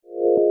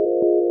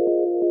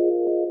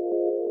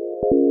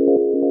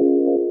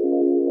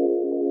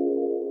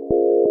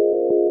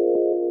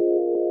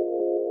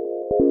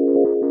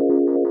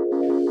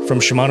From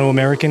Shimano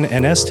American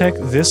and S-Tech,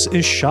 this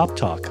is Shop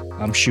Talk.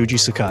 I'm Shuji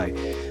Sakai.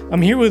 I'm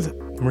here with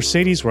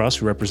Mercedes Ross,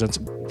 who represents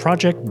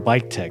Project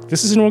Bike Tech.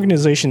 This is an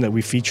organization that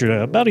we featured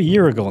about a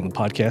year ago on the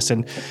podcast,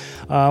 and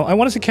I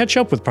wanted to catch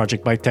up with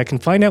Project Bike Tech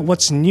and find out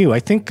what's new. I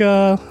think,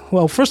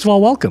 first of all,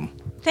 welcome.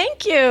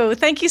 Thank you.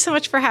 Thank you so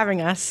much for having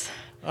us.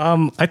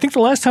 I think the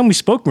last time we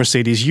spoke,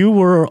 Mercedes, you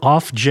were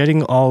off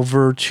jetting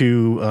over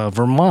to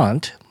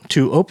Vermont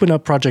to open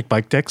up Project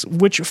Bike Tech,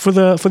 which for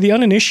the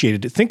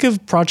uninitiated, think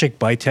of Project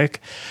Bike Tech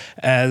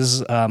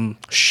as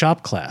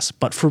shop class,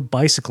 but for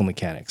bicycle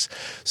mechanics.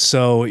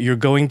 So you're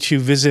going to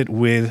visit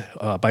with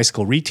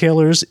bicycle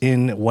retailers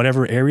in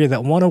whatever area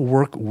that want to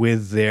work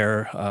with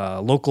their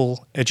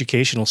local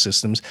educational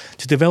systems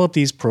to develop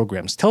these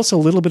programs. Tell us a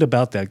little bit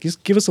about that.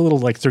 Just give us a little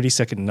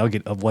 30-second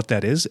nugget of what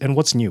that is and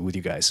what's new with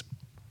you guys.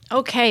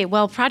 Okay,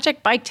 well,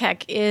 Project Bike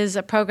Tech is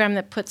a program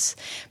that puts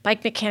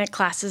bike mechanic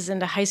classes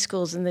into high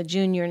schools in the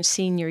junior and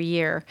senior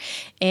year,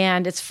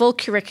 and it's full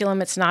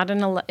curriculum. It's not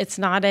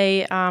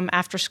a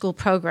after-school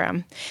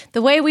program.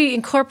 The way we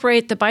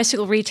incorporate the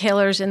bicycle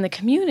retailers in the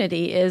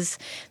community is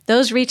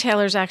those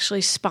retailers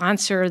actually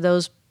sponsor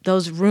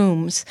those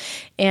rooms,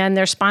 and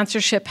their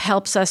sponsorship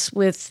helps us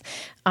with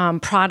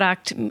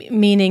product,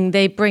 meaning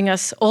they bring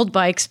us old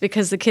bikes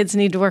because the kids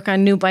need to work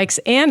on new bikes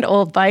and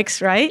old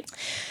bikes, right?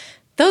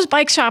 Those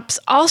bike shops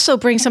also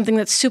bring something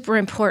that's super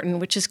important,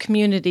 which is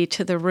community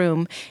to the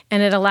room,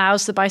 and it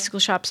allows the bicycle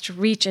shops to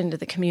reach into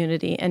the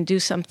community and do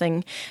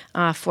something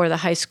for the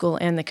high school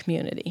and the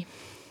community.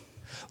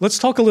 Let's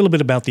talk a little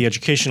bit about the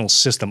educational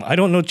system. I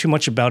don't know too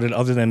much about it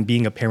other than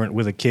being a parent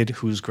with a kid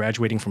who's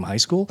graduating from high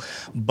school,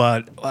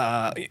 but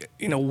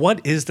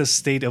what is the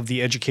state of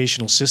the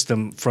educational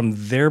system from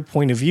their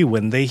point of view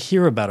when they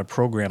hear about a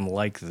program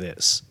like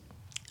this?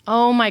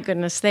 Oh my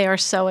goodness, they are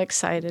so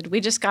excited.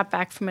 We just got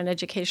back from an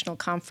educational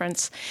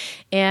conference,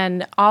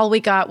 and all we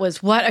got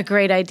was, what a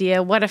great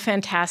idea, what a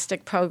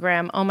fantastic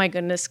program. Oh my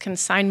goodness, can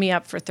sign me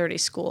up for 30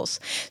 schools.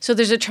 So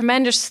there's a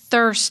tremendous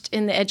thirst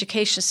in the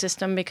education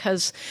system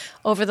because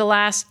over the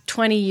last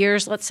 20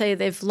 years, let's say,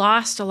 they've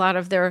lost a lot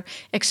of their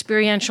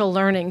experiential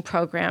learning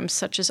programs,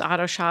 such as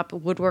Auto Shop,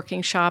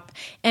 Woodworking Shop.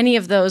 Any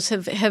of those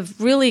have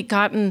really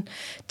gotten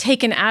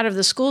taken out of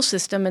the school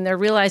system, and they're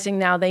realizing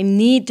now they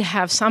need to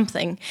have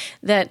something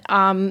that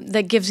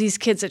gives these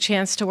kids a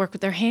chance to work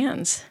with their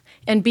hands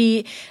and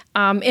be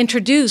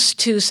introduced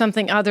to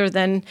something other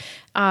than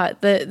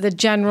the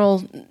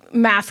general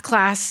math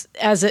class,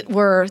 as it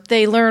were.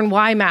 They learn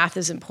why math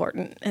is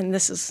important. And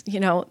this is,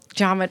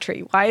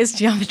 geometry. Why is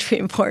geometry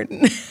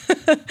important?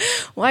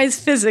 Why is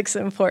physics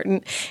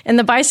important? And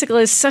the bicycle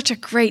is such a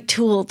great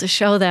tool to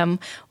show them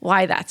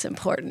why that's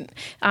important.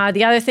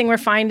 The other thing we're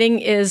finding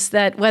is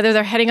that whether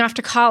they're heading off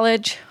to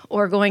college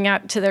or going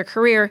out to their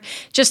career,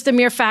 just the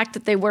mere fact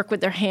that they work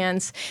with their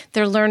hands,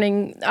 they're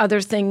learning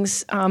other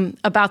things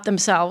about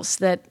themselves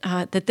that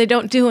they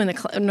don't do in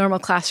the normal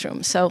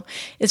classroom. So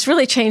it's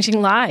really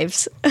changing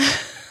lives.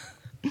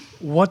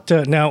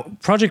 Now,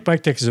 Project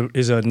Bike Tech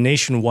is a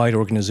nationwide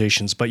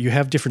organization, but you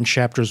have different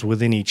chapters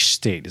within each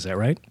state. Is that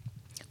right?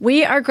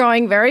 We are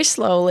growing very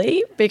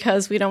slowly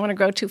because we don't want to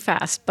grow too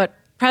fast, but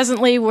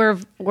presently,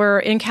 we're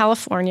in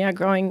California,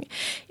 growing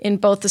in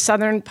both the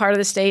southern part of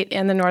the state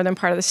and the northern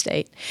part of the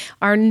state.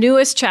 Our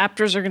newest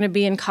chapters are going to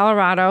be in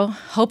Colorado,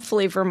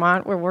 hopefully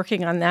Vermont. We're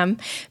working on them.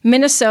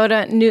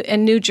 Minnesota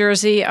and New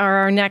Jersey are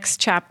our next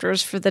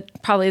chapters for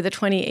probably the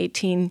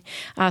 2018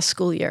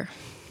 school year.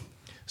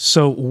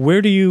 So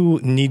where do you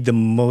need the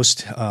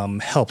most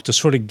help to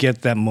sort of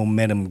get that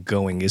momentum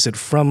going? Is it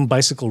from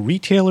bicycle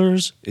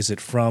retailers? Is it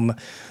from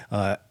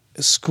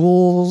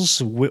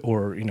schools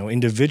or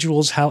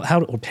individuals?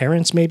 Or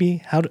parents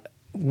maybe?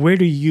 Where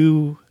do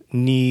you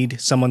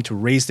need someone to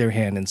raise their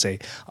hand and say,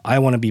 I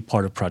want to be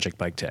part of Project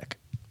Bike Tech?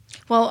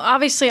 Well,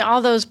 obviously,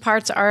 all those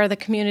parts are the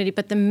community,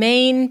 but the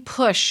main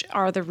push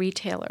are the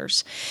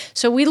retailers.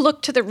 So we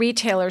look to the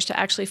retailers to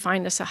actually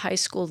find us a high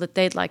school that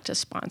they'd like to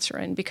sponsor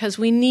in, because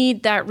we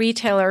need that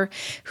retailer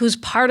who's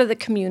part of the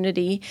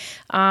community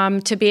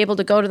to be able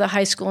to go to the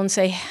high school and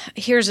say,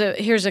 here's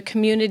a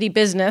community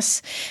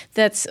business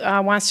that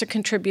wants to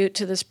contribute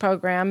to this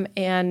program.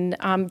 And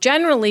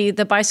generally,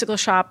 the bicycle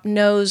shop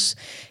knows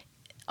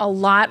a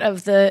lot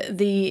of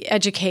the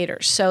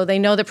educators. So they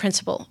know the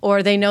principal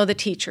or they know the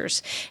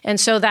teachers. And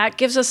so that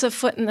gives us a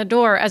foot in the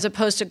door as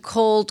opposed to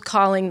cold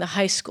calling the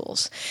high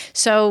schools.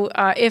 So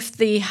if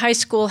the high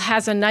school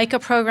has a NICA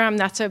program,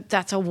 that's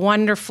a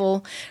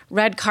wonderful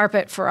red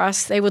carpet for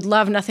us. They would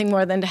love nothing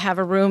more than to have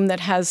a room that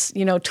has,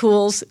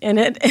 tools in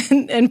it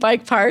and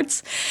bike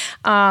parts.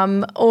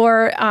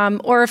 Or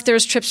if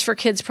there's Trips for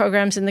Kids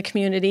programs in the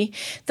community.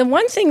 The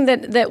one thing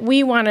that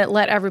we want to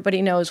let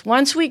everybody know is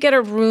once we get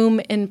a room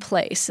in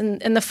place,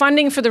 and the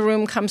funding for the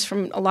room comes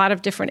from a lot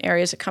of different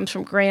areas. It comes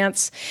from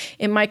grants.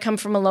 It might come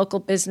from a local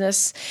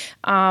business.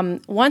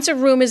 Once a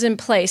room is in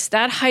place,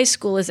 that high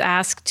school is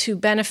asked to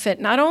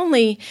benefit not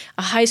only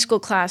a high school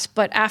class,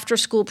 but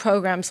after-school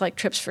programs like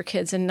Trips for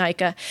Kids and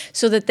NICA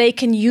so that they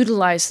can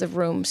utilize the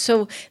room.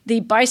 So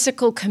the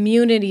bicycle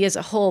community as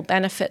a whole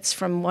benefits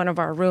from one of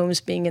our rooms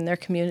being in their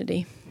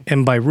community.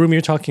 And by room,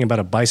 you're talking about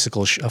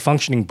a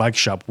functioning bike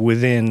shop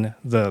within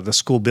the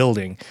school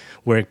building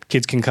where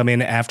kids can come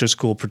in after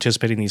school,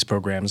 participate in these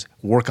programs,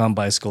 work on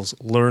bicycles,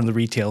 learn the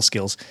retail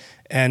skills,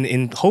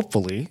 and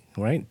hopefully,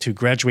 right, to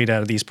graduate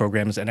out of these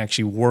programs and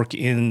actually work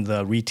in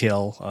the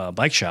retail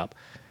bike shop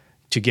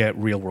to get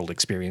real-world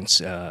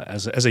experience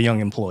as a young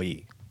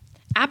employee.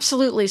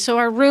 Absolutely. So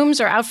our rooms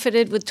are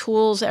outfitted with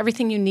tools,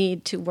 everything you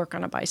need to work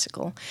on a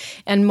bicycle,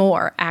 and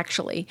more,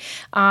 actually.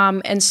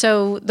 And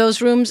so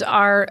those rooms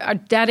are a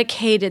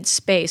dedicated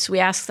space. We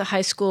ask the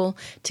high school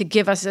to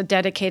give us a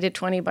dedicated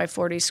 20 by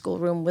 40 school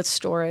room with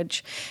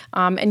storage.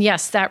 And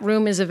yes, that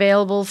room is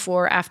available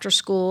for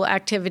after-school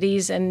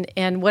activities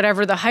and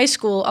whatever the high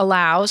school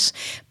allows.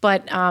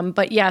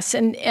 But yes,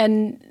 and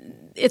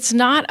it's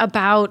not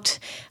about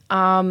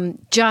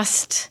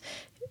just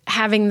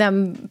having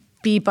them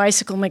be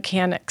bicycle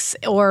mechanics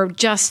or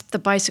just the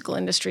bicycle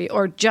industry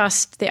or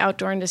just the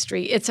outdoor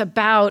industry. It's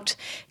about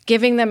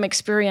giving them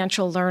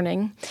experiential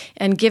learning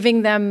and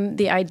giving them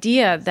the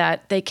idea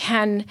that they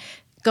can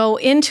go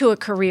into a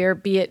career,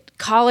 be it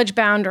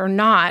college-bound or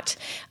not,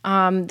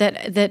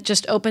 that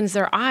just opens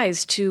their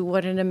eyes to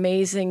what an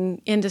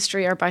amazing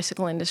industry our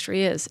bicycle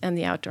industry is and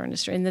the outdoor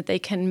industry, and that they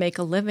can make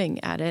a living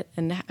at it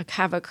and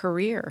have a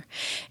career.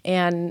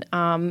 And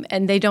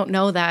they don't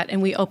know that,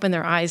 and we open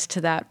their eyes to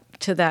that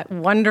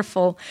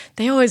wonderful,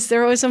 they're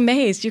always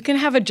amazed. You can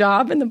have a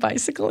job in the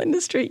bicycle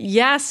industry.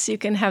 Yes, you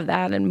can have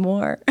that and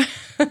more.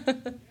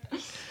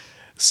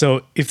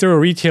 So if there are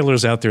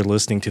retailers out there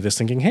listening to this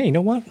thinking, hey, you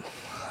know what?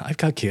 I've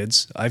got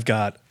kids. I've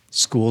got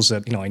schools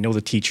that, I know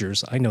the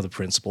teachers. I know the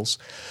principals.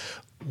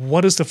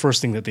 What is the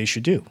first thing that they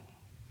should do?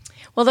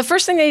 Well, the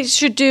first thing they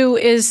should do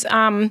is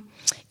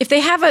if they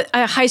have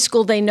a high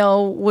school they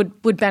know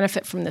would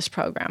benefit from this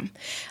program,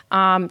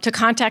 to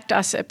contact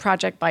us at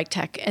Project Bike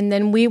Tech, and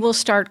then we will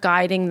start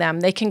guiding them.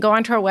 They can go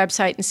onto our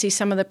website and see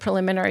some of the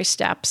preliminary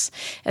steps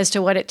as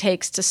to what it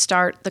takes to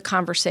start the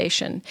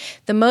conversation.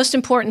 The most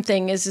important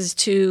thing is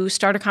to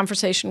start a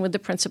conversation with the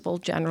principal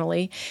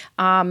generally.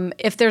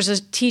 If there's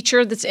a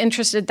teacher that's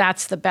interested,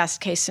 that's the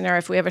best case scenario.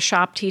 If we have a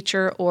shop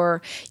teacher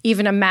or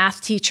even a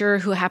math teacher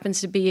who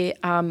happens to be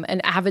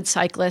an avid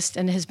cyclist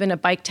and has been a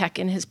bike tech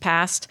in his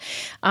past,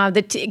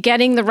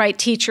 getting the right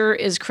teacher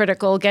is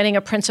critical. Getting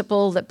a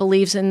principal that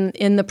believes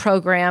in the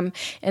program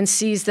and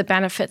sees the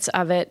benefits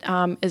of it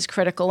is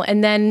critical.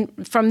 And then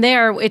from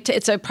there,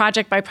 it's a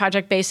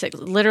project-by-project basis.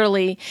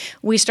 Literally,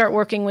 we start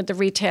working with the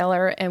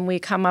retailer and we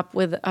come up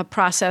with a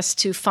process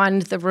to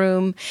fund the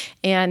room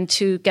and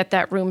to get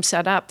that room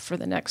set up for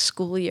the next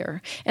school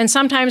year. And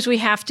sometimes we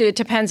have to, it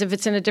depends if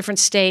it's in a different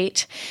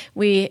state,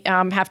 we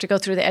have to go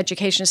through the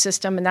education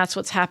system, and that's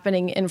what's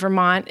happening in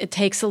Vermont. It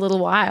takes a little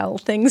while.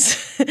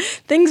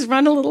 Things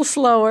run a little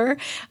slower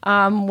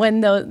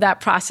when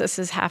that process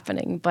is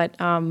happening. But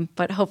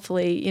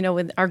hopefully,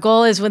 our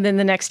goal is within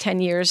the next 10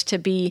 years to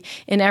be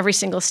in every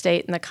single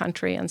state in the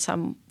country in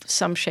some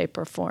shape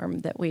or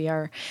form that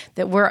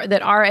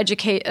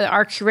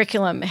our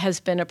curriculum has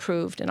been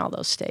approved in all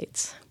those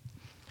states.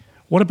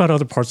 What about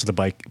other parts of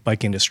the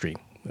bike industry?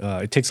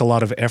 It takes a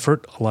lot of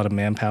effort, a lot of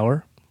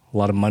manpower, a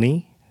lot of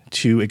money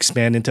to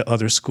expand into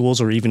other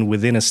schools or even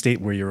within a state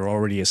where you're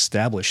already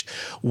established.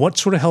 What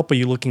sort of help are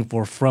you looking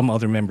for from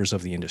other members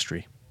of the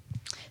industry?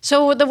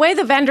 So the way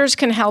the vendors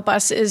can help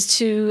us is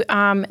to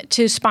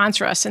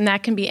sponsor us, and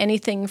that can be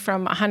anything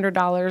from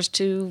 $100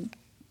 to,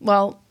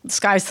 well, the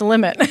sky's the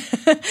limit.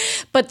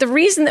 But the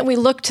reason that we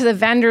look to the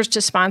vendors to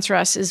sponsor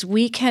us is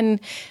we can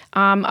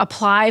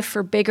apply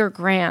for bigger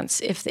grants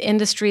if the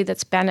industry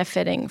that's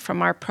benefiting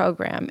from our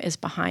program is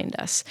behind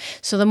us.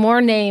 So the more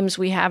names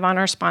we have on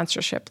our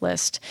sponsorship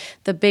list,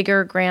 the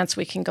bigger grants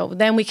we can go.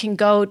 Then we can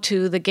go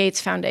to the Gates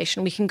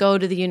Foundation. We can go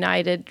to the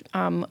United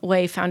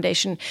Way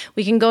Foundation.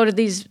 We can go to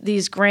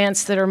these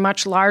grants that are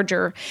much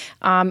larger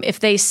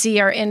if they see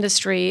our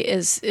industry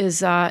is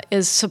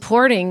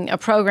supporting a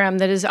program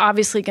that is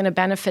obviously going to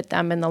benefit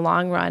them in the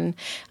long run,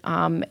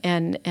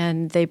 and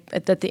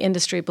that the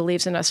industry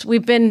believes in us.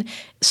 We've been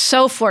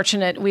so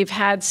fortunate. We've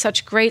had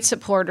such great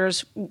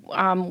supporters.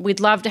 We'd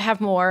love to have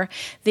more.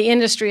 The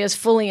industry has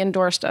fully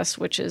endorsed us,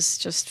 which is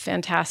just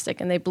fantastic,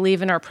 and they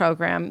believe in our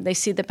program. They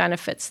see the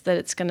benefits that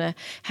it's going to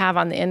have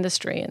on the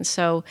industry, and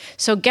so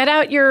get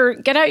out your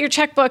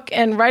checkbook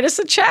and write us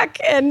a check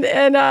and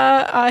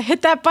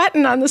hit that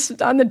button on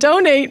the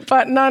donate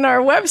button on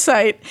our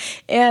website,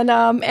 and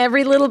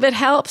every little bit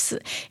helps.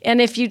 And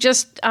if you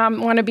just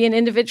want to be an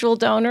individual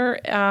donor,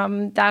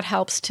 that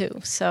helps too.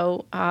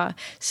 So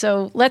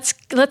let's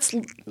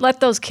let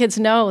those kids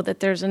know that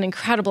there's an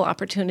incredible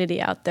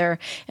opportunity out there,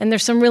 and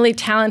there's some really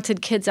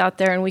talented kids out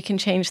there, and we can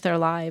change their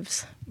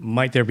lives.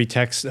 Might there be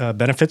tax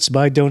benefits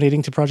by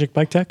donating to Project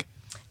Bike Tech?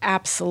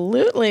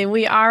 Absolutely.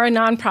 We are a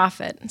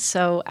nonprofit,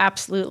 so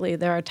absolutely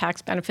there are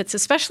tax benefits,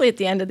 especially at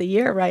the end of the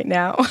year right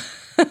now.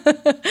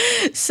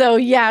 So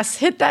yes,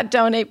 hit that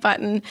donate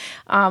button.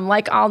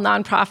 Like all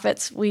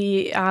nonprofits,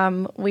 we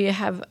have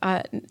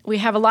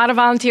a lot of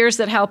volunteers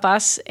that help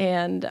us,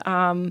 and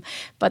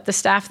but the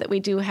staff that we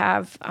do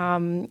have,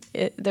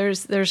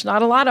 there's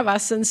not a lot of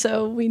us, and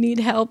so we need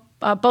help.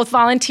 Both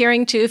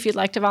volunteering too. If you'd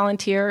like to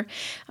volunteer,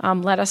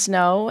 let us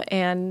know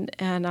and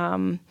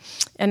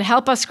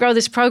help us grow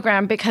this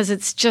program, because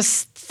it's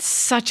just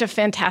such a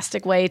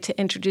fantastic way to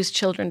introduce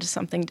children to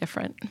something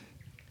different.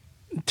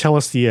 Tell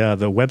us the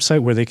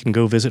website where they can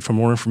go visit for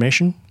more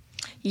information.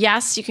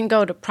 Yes, you can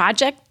go to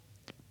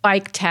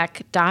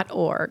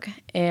projectbiketech.org,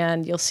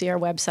 and you'll see our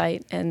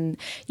website, and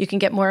you can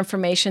get more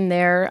information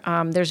there.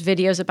 There's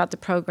videos about the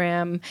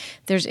program.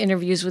 There's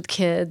interviews with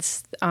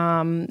kids.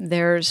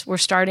 We're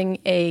starting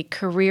a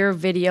career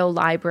video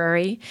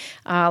library.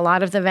 A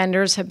lot of the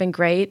vendors have been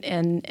great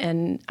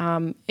and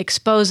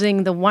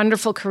exposing the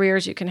wonderful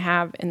careers you can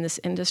have in this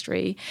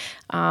industry,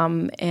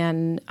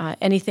 and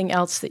anything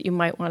else that you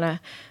might want to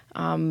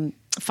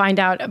find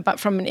out. But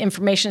from an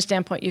information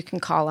standpoint, you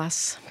can call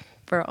us.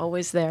 We're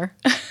always there.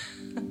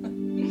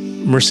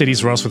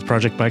 Mercedes Ross with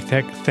Project Bike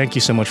Tech, thank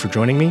you so much for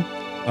joining me.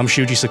 I'm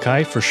Shuji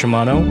Sakai for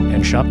Shimano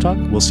and Shop Talk.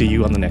 We'll see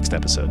you on the next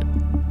episode.